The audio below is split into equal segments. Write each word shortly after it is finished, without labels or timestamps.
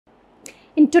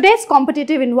In today's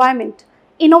competitive environment,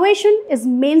 innovation is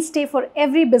mainstay for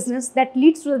every business that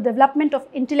leads to the development of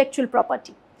intellectual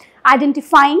property.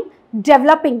 Identifying,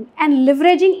 developing and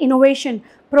leveraging innovation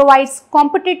provides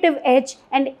competitive edge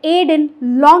and aid in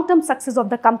long-term success of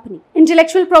the company.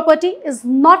 Intellectual property is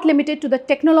not limited to the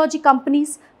technology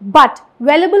companies but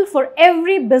valuable for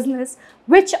every business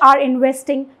which are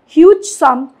investing huge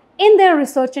sum in their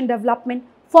research and development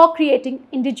for creating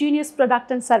indigenous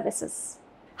products and services.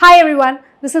 Hi everyone,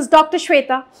 this is Dr.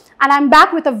 Shweta and I'm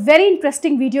back with a very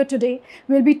interesting video today.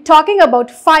 We'll be talking about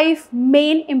 5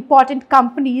 main important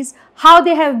companies, how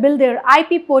they have built their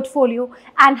IP portfolio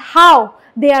and how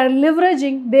they are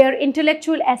leveraging their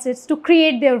intellectual assets to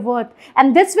create their worth.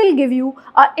 And this will give you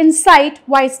an insight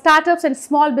why startups and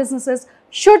small businesses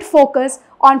should focus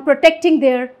on protecting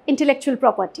their intellectual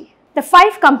property. The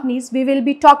 5 companies we will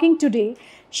be talking today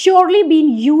surely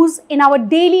being used in our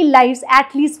daily lives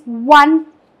at least one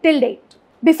till date.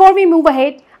 Before we move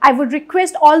ahead, I would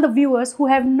request all the viewers who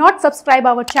have not subscribed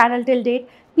our channel till date,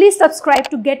 please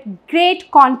subscribe to get great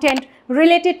content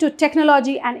related to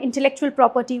technology and intellectual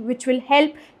property which will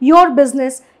help your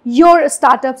business, your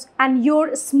startups and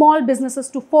your small businesses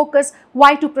to focus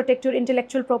why to protect your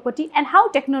intellectual property and how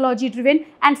technology driven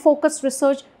and focused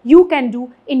research you can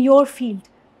do in your field.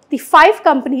 The 5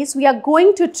 companies we are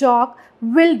going to talk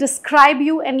will describe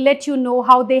you and let you know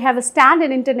how they have a stand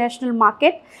in international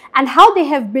market and how they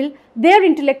have built their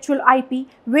intellectual IP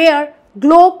where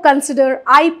Globe consider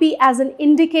IP as an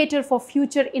indicator for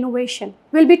future innovation.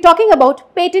 We'll be talking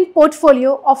about patent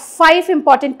portfolio of 5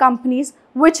 important companies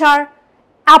which are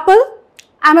Apple,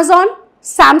 Amazon,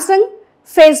 Samsung,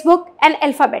 Facebook and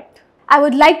Alphabet. I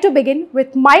would like to begin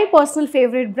with my personal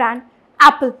favorite brand,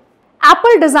 Apple.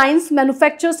 Apple designs,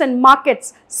 manufactures and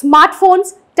markets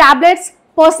smartphones, tablets,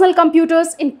 personal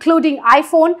computers including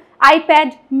iPhone,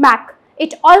 iPad, Mac.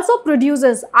 It also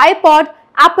produces iPod,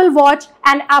 Apple Watch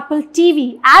and Apple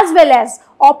TV as well as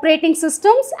operating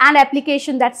systems and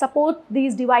applications that support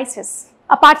these devices.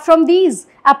 Apart from these,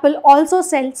 Apple also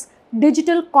sells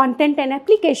digital content and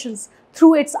applications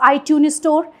through its iTunes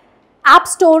Store, App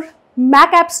Store,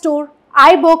 Mac App Store,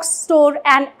 iBooks Store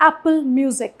and Apple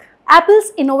Music.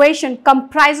 Apple's innovation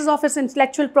comprises of its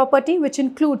intellectual property which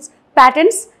includes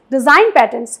patents, design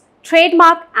patents,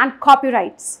 trademark and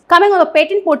copyrights. Coming on the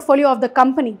patent portfolio of the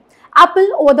company, Apple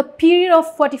over the period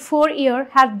of 44 years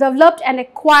has developed and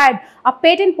acquired a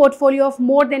patent portfolio of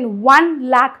more than 1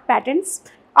 lakh patents,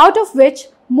 out of which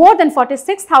more than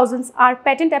 46,000 are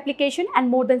patent application and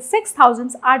more than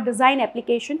 6,000 are design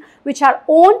application which are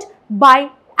owned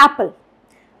by Apple.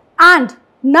 And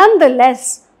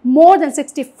nonetheless, more than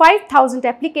 65,000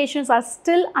 applications are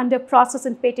still under process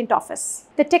in patent office.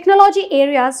 The technology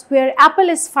areas where Apple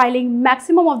is filing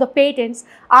maximum of the patents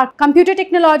are computer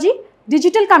technology,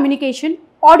 digital communication,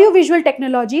 audiovisual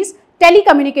technologies,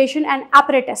 telecommunication and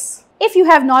apparatus. If you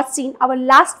have not seen our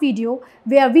last video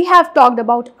where we have talked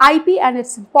about IP and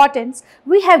its importance,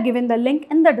 we have given the link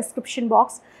in the description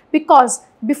box because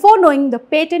before knowing the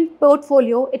patent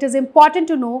portfolio, it is important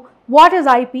to know what is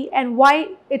IP and why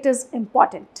it is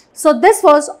important. So this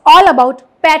was all about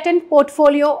patent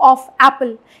portfolio of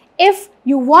Apple. If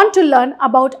you want to learn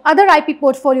about other IP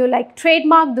portfolio like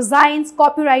trademark, designs,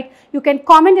 copyright, you can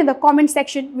comment in the comment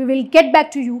section. We will get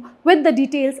back to you with the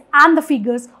details and the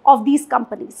figures of these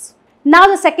companies. Now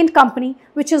the second company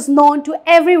which is known to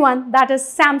everyone, that is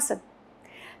Samsung.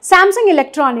 Samsung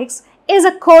Electronics is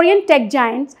a Korean tech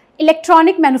giant,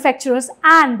 electronic manufacturers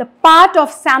and the part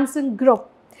of Samsung Group.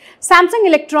 Samsung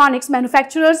Electronics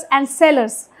manufacturers and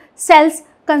sells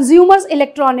consumers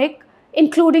electronic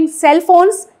including cell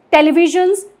phones,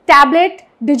 televisions, tablet,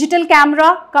 digital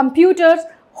camera, computers,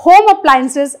 home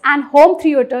appliances and home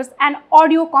theaters and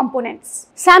audio components.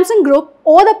 Samsung Group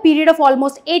over the period of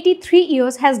almost 83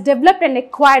 years has developed and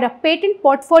acquired a patent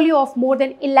portfolio of more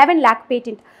than 11 lakh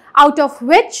patents, out of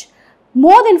which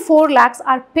more than 4 lakhs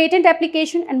are patent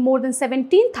application and more than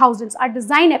 17,000 are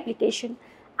design application,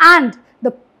 and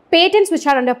the patents which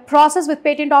are under process with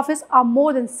patent office are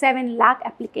more than 7 lakh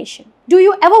application. Do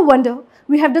you ever wonder?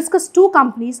 We have discussed 2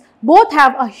 companies, both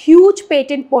have a huge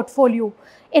patent portfolio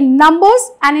in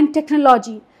numbers and in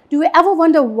technology. Do you ever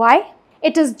wonder why?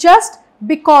 It is just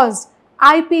because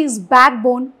IP is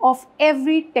backbone of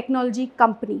every technology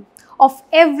company, of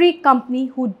every company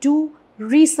who do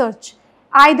research,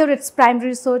 either it's primary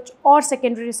research or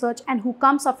secondary research and who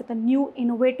comes up with a new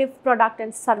innovative product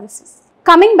and services.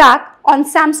 Coming back on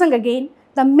Samsung again,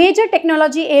 the major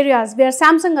technology areas where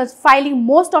Samsung is filing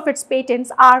most of its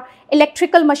patents are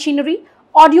electrical machinery,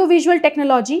 audiovisual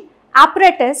technology,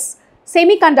 apparatus,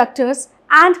 semiconductors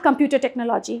and computer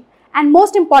technology. And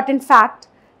most important fact,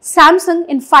 Samsung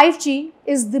in 5G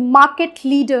is the market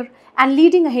leader and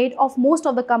leading ahead of most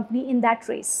of the company in that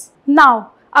race.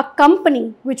 Now, a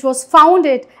company which was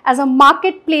founded as a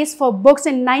marketplace for books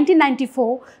in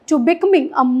 1994 to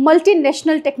becoming a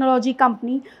multinational technology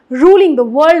company ruling the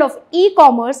world of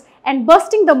e-commerce and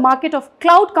busting the market of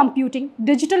cloud computing,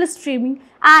 digital streaming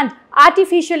and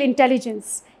artificial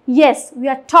intelligence. Yes, we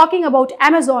are talking about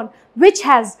Amazon, which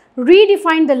has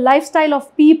redefined the lifestyle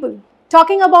of people.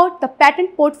 Talking about the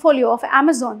patent portfolio of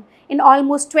Amazon, in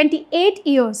almost 28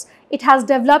 years, it has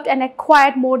developed and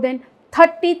acquired more than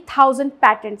 30,000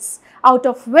 patents, out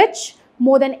of which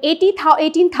more than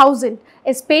 18,000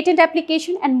 is patent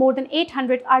application and more than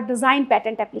 800 are design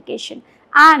patent application.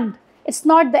 And it's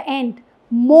not the end.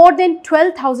 More than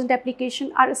 12,000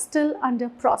 applications are still under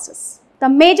process. The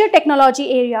major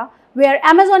technology area where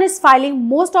Amazon is filing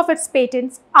most of its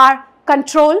patents are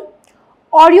control,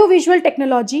 audiovisual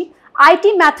technology,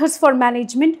 IT methods for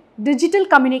management, digital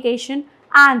communication,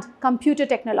 and computer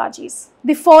technologies.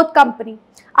 The fourth company,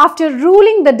 after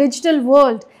ruling the digital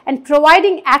world and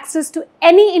providing access to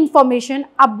any information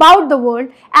about the world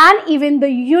and even the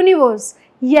universe,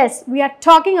 yes, we are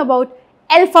talking about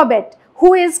Alphabet,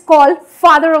 who is called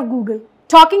father of Google.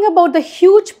 Talking about the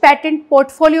huge patent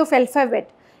portfolio of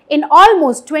Alphabet, in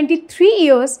almost 23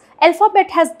 years,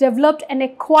 Alphabet has developed and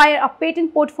acquired a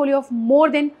patent portfolio of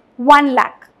more than 1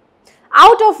 lakh.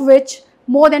 Out of which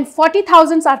more than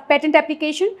 40,000 are patent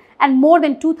application and more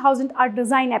than 2,000 are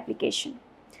design application,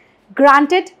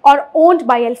 granted or owned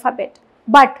by Alphabet.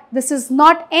 But this is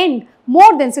not end.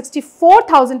 More than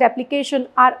 64,000 applications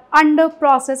are under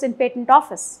process in patent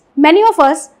office. Many of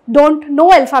us don't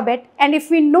know Alphabet, and if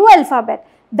we know Alphabet,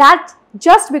 that's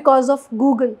just because of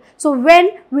Google. So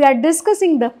when we are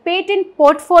discussing the patent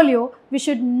portfolio, we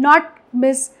should not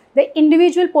miss the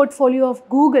individual portfolio of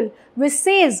Google, which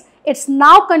says it's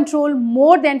now control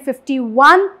more than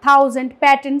 51,000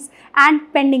 patents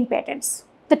and pending patents.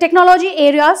 The technology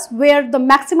areas where the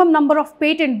maximum number of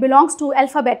patents belongs to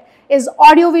Alphabet is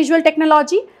audiovisual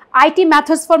technology, IT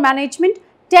methods for management,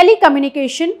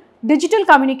 telecommunication, digital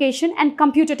communication and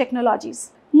computer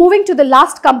technologies. Moving to the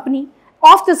last company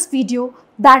of this video,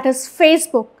 that is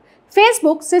Facebook.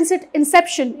 Facebook, since its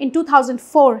inception in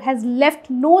 2004, has left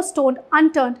no stone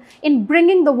unturned in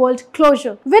bringing the world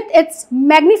closer with its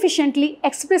magnificently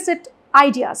explicit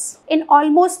ideas. In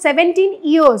almost 17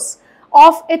 years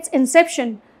of its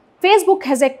inception, Facebook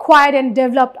has acquired and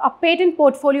developed a patent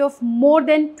portfolio of more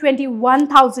than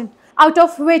 21,000, out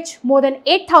of which more than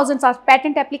 8,000 are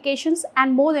patent applications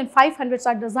and more than 500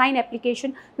 are design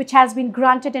applications, which has been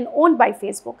granted and owned by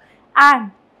Facebook.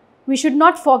 And we should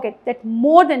not forget that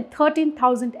more than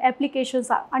 13,000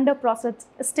 applications are under process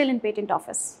still in patent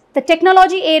office. The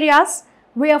technology areas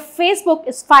where Facebook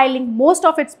is filing most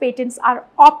of its patents are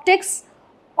optics,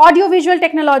 audiovisual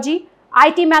technology,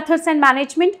 IT methods and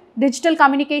management, digital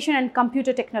communication and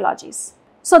computer technologies.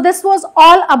 So this was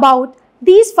all about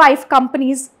these 5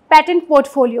 companies' patent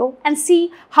portfolio, and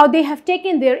see how they have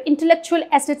taken their intellectual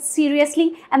assets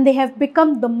seriously and they have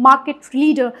become the market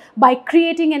leader by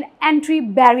creating an entry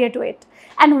barrier to it.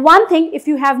 And one thing, if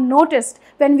you have noticed,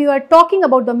 when we were talking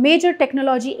about the major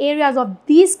technology areas of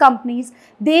these companies,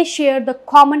 they share the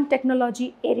common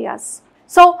technology areas.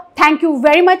 So thank you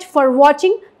very much for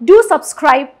watching. Do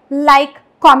subscribe, like,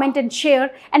 comment and share.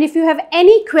 And if you have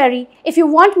any query, if you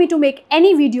want me to make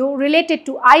any video related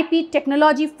to IP,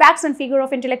 technology, facts and figure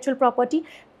of intellectual property,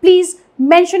 please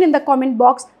mention in the comment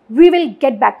box. We will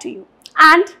get back to you.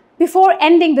 And before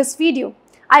ending this video,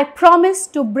 I promise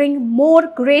to bring more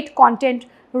great content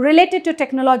related to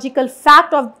technological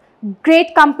fact of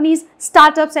great companies,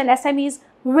 startups and SMEs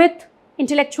with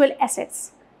intellectual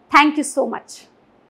assets. Thank you so much.